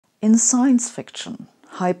In science fiction,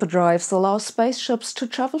 hyperdrives allow spaceships to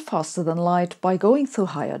travel faster than light by going through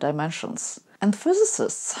higher dimensions. And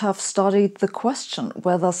physicists have studied the question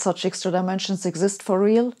whether such extra dimensions exist for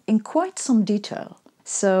real in quite some detail.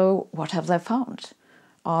 So, what have they found?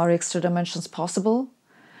 Are extra dimensions possible?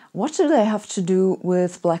 What do they have to do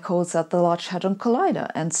with black holes at the Large Hadron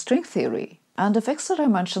Collider and string theory? And if extra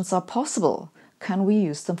dimensions are possible, can we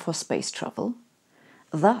use them for space travel?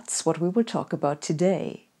 That's what we will talk about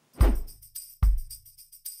today.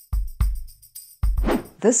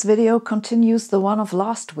 This video continues the one of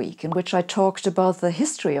last week, in which I talked about the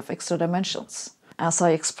history of extra dimensions. As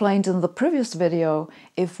I explained in the previous video,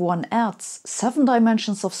 if one adds 7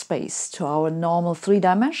 dimensions of space to our normal 3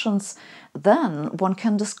 dimensions, then one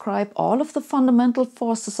can describe all of the fundamental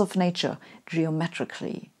forces of nature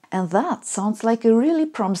geometrically. And that sounds like a really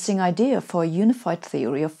promising idea for a unified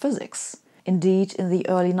theory of physics. Indeed, in the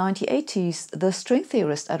early 1980s, the string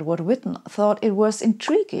theorist Edward Witten thought it was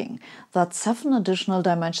intriguing that 7 additional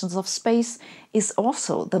dimensions of space is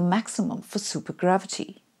also the maximum for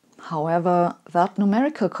supergravity. However, that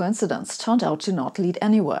numerical coincidence turned out to not lead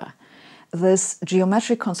anywhere. This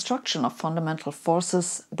geometric construction of fundamental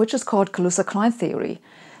forces, which is called Kaluza Klein theory,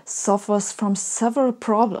 suffers from several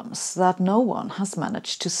problems that no one has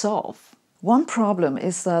managed to solve. One problem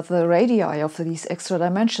is that the radii of these extra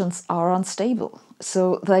dimensions are unstable,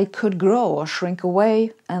 so they could grow or shrink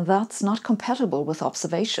away, and that's not compatible with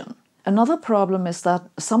observation. Another problem is that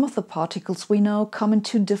some of the particles we know come in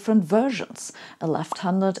 2 different versions, a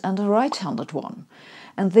left-handed and a right-handed one,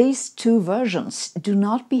 and these 2 versions do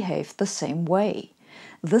not behave the same way.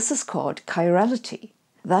 This is called chirality.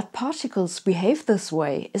 That particles behave this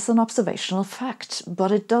way is an observational fact,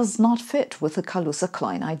 but it does not fit with the Kaluza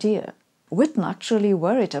Klein idea. Witten actually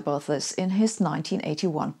worried about this in his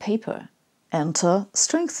 1981 paper. Enter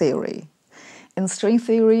string theory. In string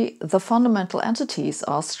theory, the fundamental entities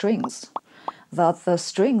are strings. That the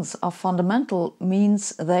strings are fundamental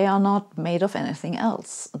means they are not made of anything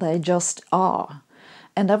else. They just are.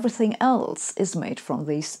 And everything else is made from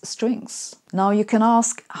these strings. Now you can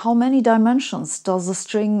ask, how many dimensions does a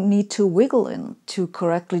string need to wiggle in to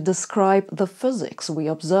correctly describe the physics we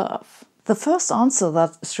observe? The first answer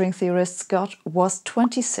that string theorists got was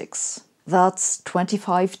 26. That's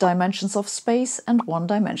 25 dimensions of space and 1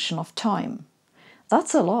 dimension of time.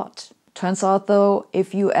 That's a lot. Turns out though,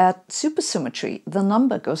 if you add supersymmetry, the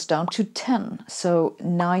number goes down to 10, so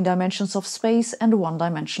 9 dimensions of space and 1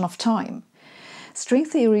 dimension of time. String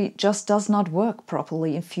theory just does not work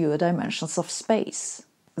properly in fewer dimensions of space.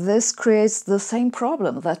 This creates the same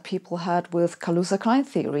problem that people had with Kaluza Klein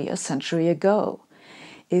theory a century ago.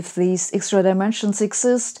 If these extra dimensions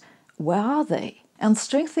exist, where are they? And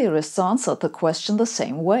string theorists answered the question the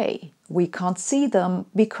same way. We can't see them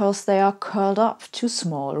because they are curled up to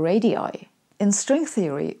small radii. In string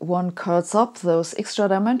theory, one curls up those extra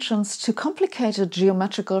dimensions to complicated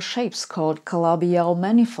geometrical shapes called Calabi-Yau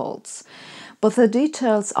manifolds. But the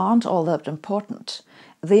details aren't all that important.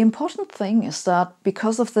 The important thing is that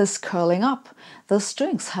because of this curling up, the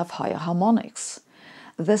strings have higher harmonics.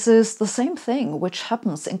 This is the same thing which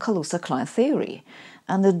happens in Kaluza Klein theory,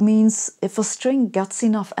 and it means if a string gets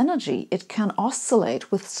enough energy, it can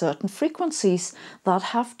oscillate with certain frequencies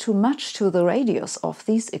that have to match to the radius of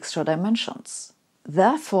these extra dimensions.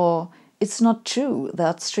 Therefore, it's not true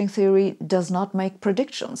that string theory does not make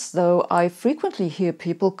predictions, though I frequently hear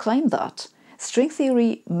people claim that. String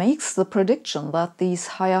theory makes the prediction that these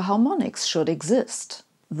higher harmonics should exist.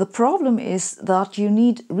 The problem is that you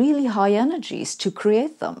need really high energies to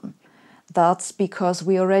create them. That's because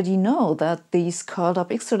we already know that these curled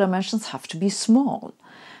up extra dimensions have to be small.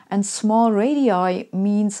 And small radii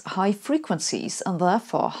means high frequencies and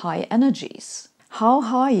therefore high energies. How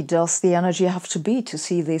high does the energy have to be to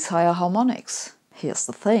see these higher harmonics? Here's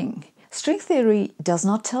the thing. String theory does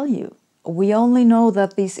not tell you. We only know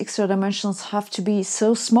that these extra dimensions have to be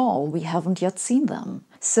so small we haven't yet seen them.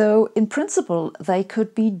 So, in principle, they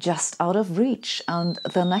could be just out of reach, and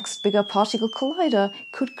the next bigger particle collider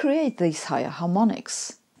could create these higher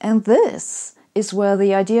harmonics. And this is where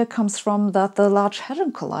the idea comes from that the Large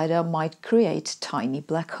Hadron Collider might create tiny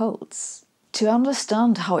black holes. To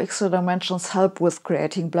understand how extra dimensions help with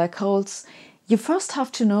creating black holes, you first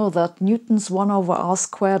have to know that Newton's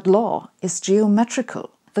 1/r² law is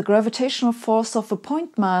geometrical. The gravitational force of a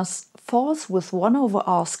point mass falls with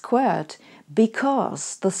 1/r²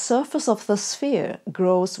 because the surface of the sphere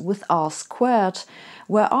grows with r²,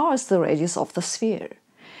 where r is the radius of the sphere.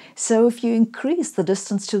 So if you increase the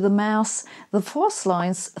distance to the mass, the force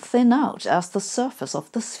lines thin out as the surface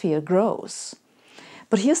of the sphere grows.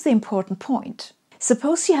 But here's the important point.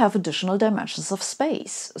 Suppose you have additional dimensions of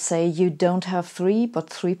space. Say you don't have 3,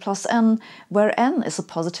 but 3 plus n, where n is a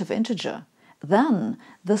positive integer. Then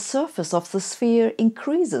the surface of the sphere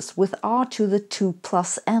increases with r to the 2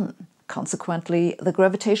 plus n. Consequently, the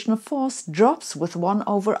gravitational force drops with 1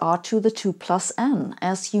 over r to the 2 plus n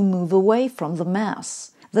as you move away from the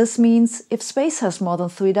mass. This means if space has more than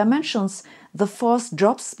 3 dimensions, the force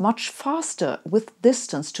drops much faster with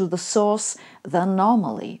distance to the source than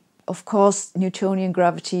normally. Of course, Newtonian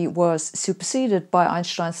gravity was superseded by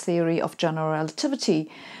Einstein's theory of general relativity,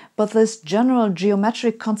 but this general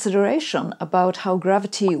geometric consideration about how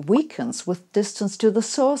gravity weakens with distance to the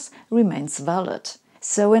source remains valid.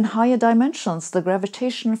 So in higher dimensions, the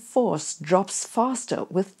gravitational force drops faster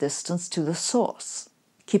with distance to the source.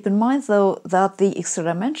 Keep in mind, though, that the extra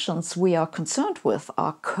dimensions we are concerned with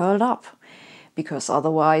are curled up, because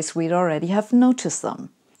otherwise we'd already have noticed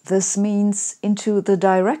them. This means into the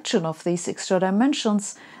direction of these extra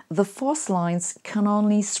dimensions, the force lines can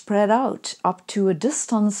only spread out up to a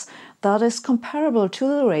distance that is comparable to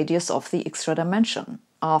the radius of the extra dimension.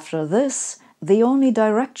 After this, the only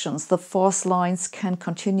directions the force lines can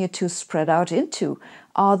continue to spread out into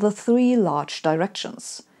are the 3 large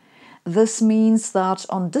directions. This means that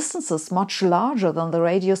on distances much larger than the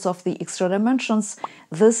radius of the extra dimensions,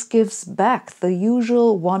 this gives back the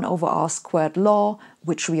usual 1 over r squared law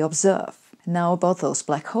which we observe. Now about those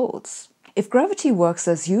black holes. If gravity works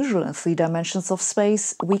as usual in 3 dimensions of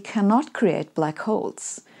space, we cannot create black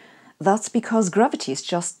holes. That's because gravity is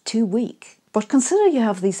just too weak. But consider you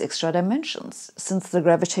have these extra dimensions. Since the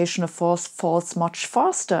gravitational force falls much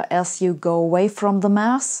faster as you go away from the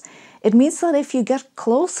mass, it means that if you get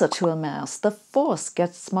closer to a mass, the force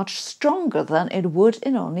gets much stronger than it would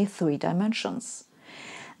in only 3 dimensions.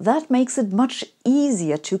 That makes it much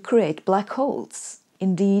easier to create black holes.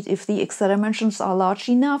 Indeed, if the extra dimensions are large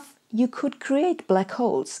enough, you could create black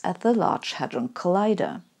holes at the Large Hadron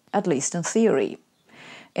Collider, at least in theory.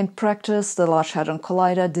 In practice, the Large Hadron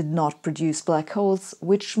Collider did not produce black holes,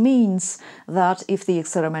 which means that if the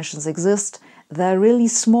extra dimensions exist, they're really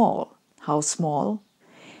small. How small?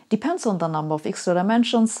 Depends on the number of extra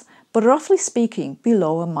dimensions, but roughly speaking,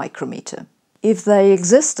 below a micrometer. If they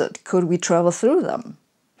existed, could we travel through them?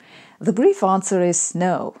 The brief answer is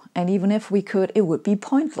no, and even if we could, it would be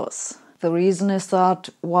pointless. The reason is that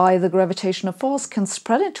while the gravitational force can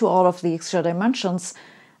spread into all of the extra dimensions,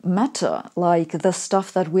 matter, like the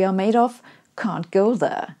stuff that we are made of, can't go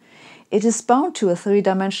there. It is bound to a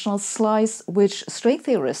 3-dimensional slice, which string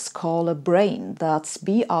theorists call a brane. That's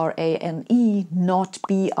B-R-A-N-E, not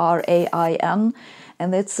B-R-A-I-N,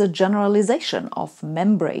 and it's a generalization of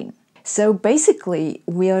membrane. So basically,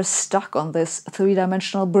 we are stuck on this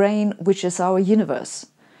 3-dimensional brane, which is our universe.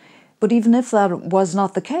 But even if that was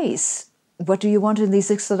not the case, what do you want in these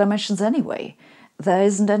extra dimensions anyway? There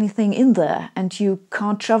isn't anything in there, and you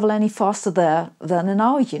can't travel any faster there than in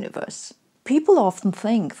our universe. People often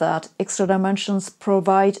think that extra dimensions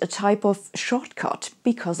provide a type of shortcut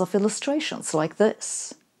because of illustrations like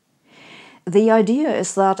this. The idea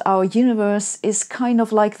is that our universe is kind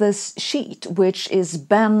of like this sheet, which is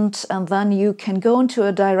bent, and then you can go into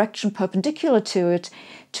a direction perpendicular to it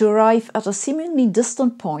to arrive at a seemingly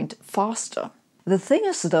distant point faster. The thing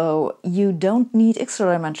is, though, you don't need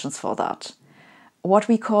extra dimensions for that. What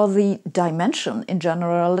we call the dimension in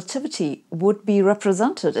general relativity would be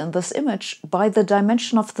represented in this image by the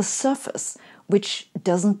dimension of the surface, which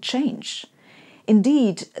doesn't change.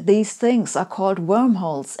 Indeed, these things are called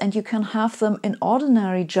wormholes, and you can have them in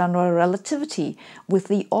ordinary general relativity with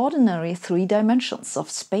the ordinary 3 dimensions of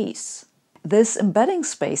space. This embedding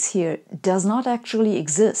space here does not actually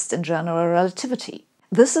exist in general relativity.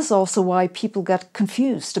 This is also why people get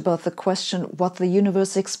confused about the question what the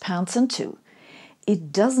universe expands into.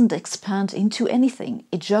 It doesn't expand into anything,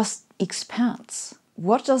 it just expands.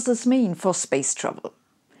 What does this mean for space travel?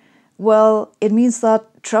 Well, it means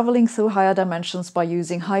that traveling through higher dimensions by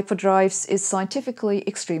using hyperdrives is scientifically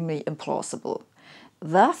extremely implausible.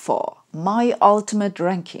 Therefore, my ultimate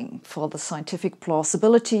ranking for the scientific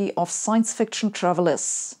plausibility of science fiction travel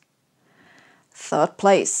is 3rd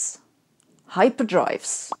place,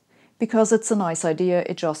 hyperdrives, because it's a nice idea,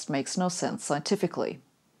 it just makes no sense scientifically.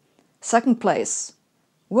 2nd place,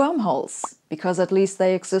 wormholes, because at least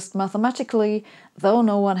they exist mathematically, though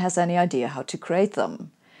no one has any idea how to create them.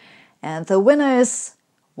 And the winner is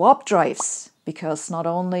warp drives, because not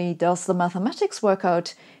only does the mathematics work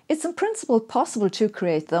out, it's in principle possible to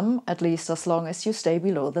create them, at least as long as you stay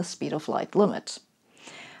below the speed of light limit.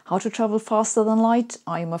 How to travel faster than light,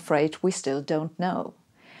 I'm afraid we still don't know.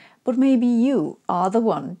 But maybe you are the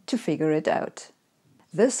one to figure it out.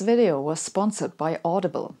 This video was sponsored by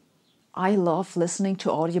Audible. I love listening to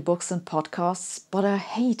audiobooks and podcasts, but I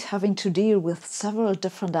hate having to deal with several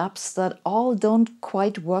different apps that all don't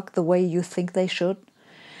quite work the way you think they should.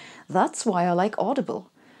 That's why I like Audible.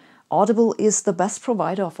 Audible is the best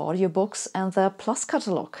provider of audiobooks, and their Plus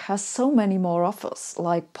catalog has so many more offers,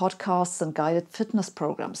 like podcasts and guided fitness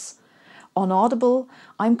programs. On Audible,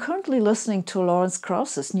 I'm currently listening to Lawrence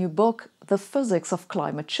Krauss's new book, The Physics of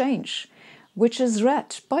Climate Change, which is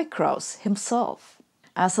read by Krauss himself.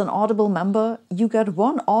 As an Audible member, you get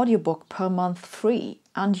one audiobook per month free,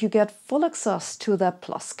 and you get full access to their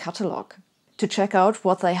Plus catalog. To check out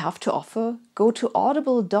what they have to offer, go to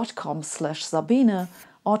audible.com/Sabine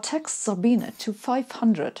or text Sabine to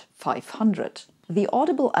 500 500. The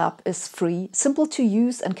Audible app is free, simple to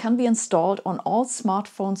use, and can be installed on all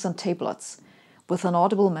smartphones and tablets. With an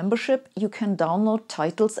Audible membership, you can download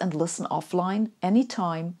titles and listen offline,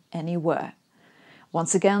 anytime, anywhere.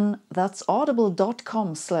 Once again, that's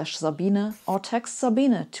audible.com/Sabine or text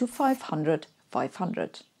Sabine to 500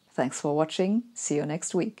 500. Thanks for watching. See you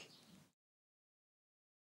next week.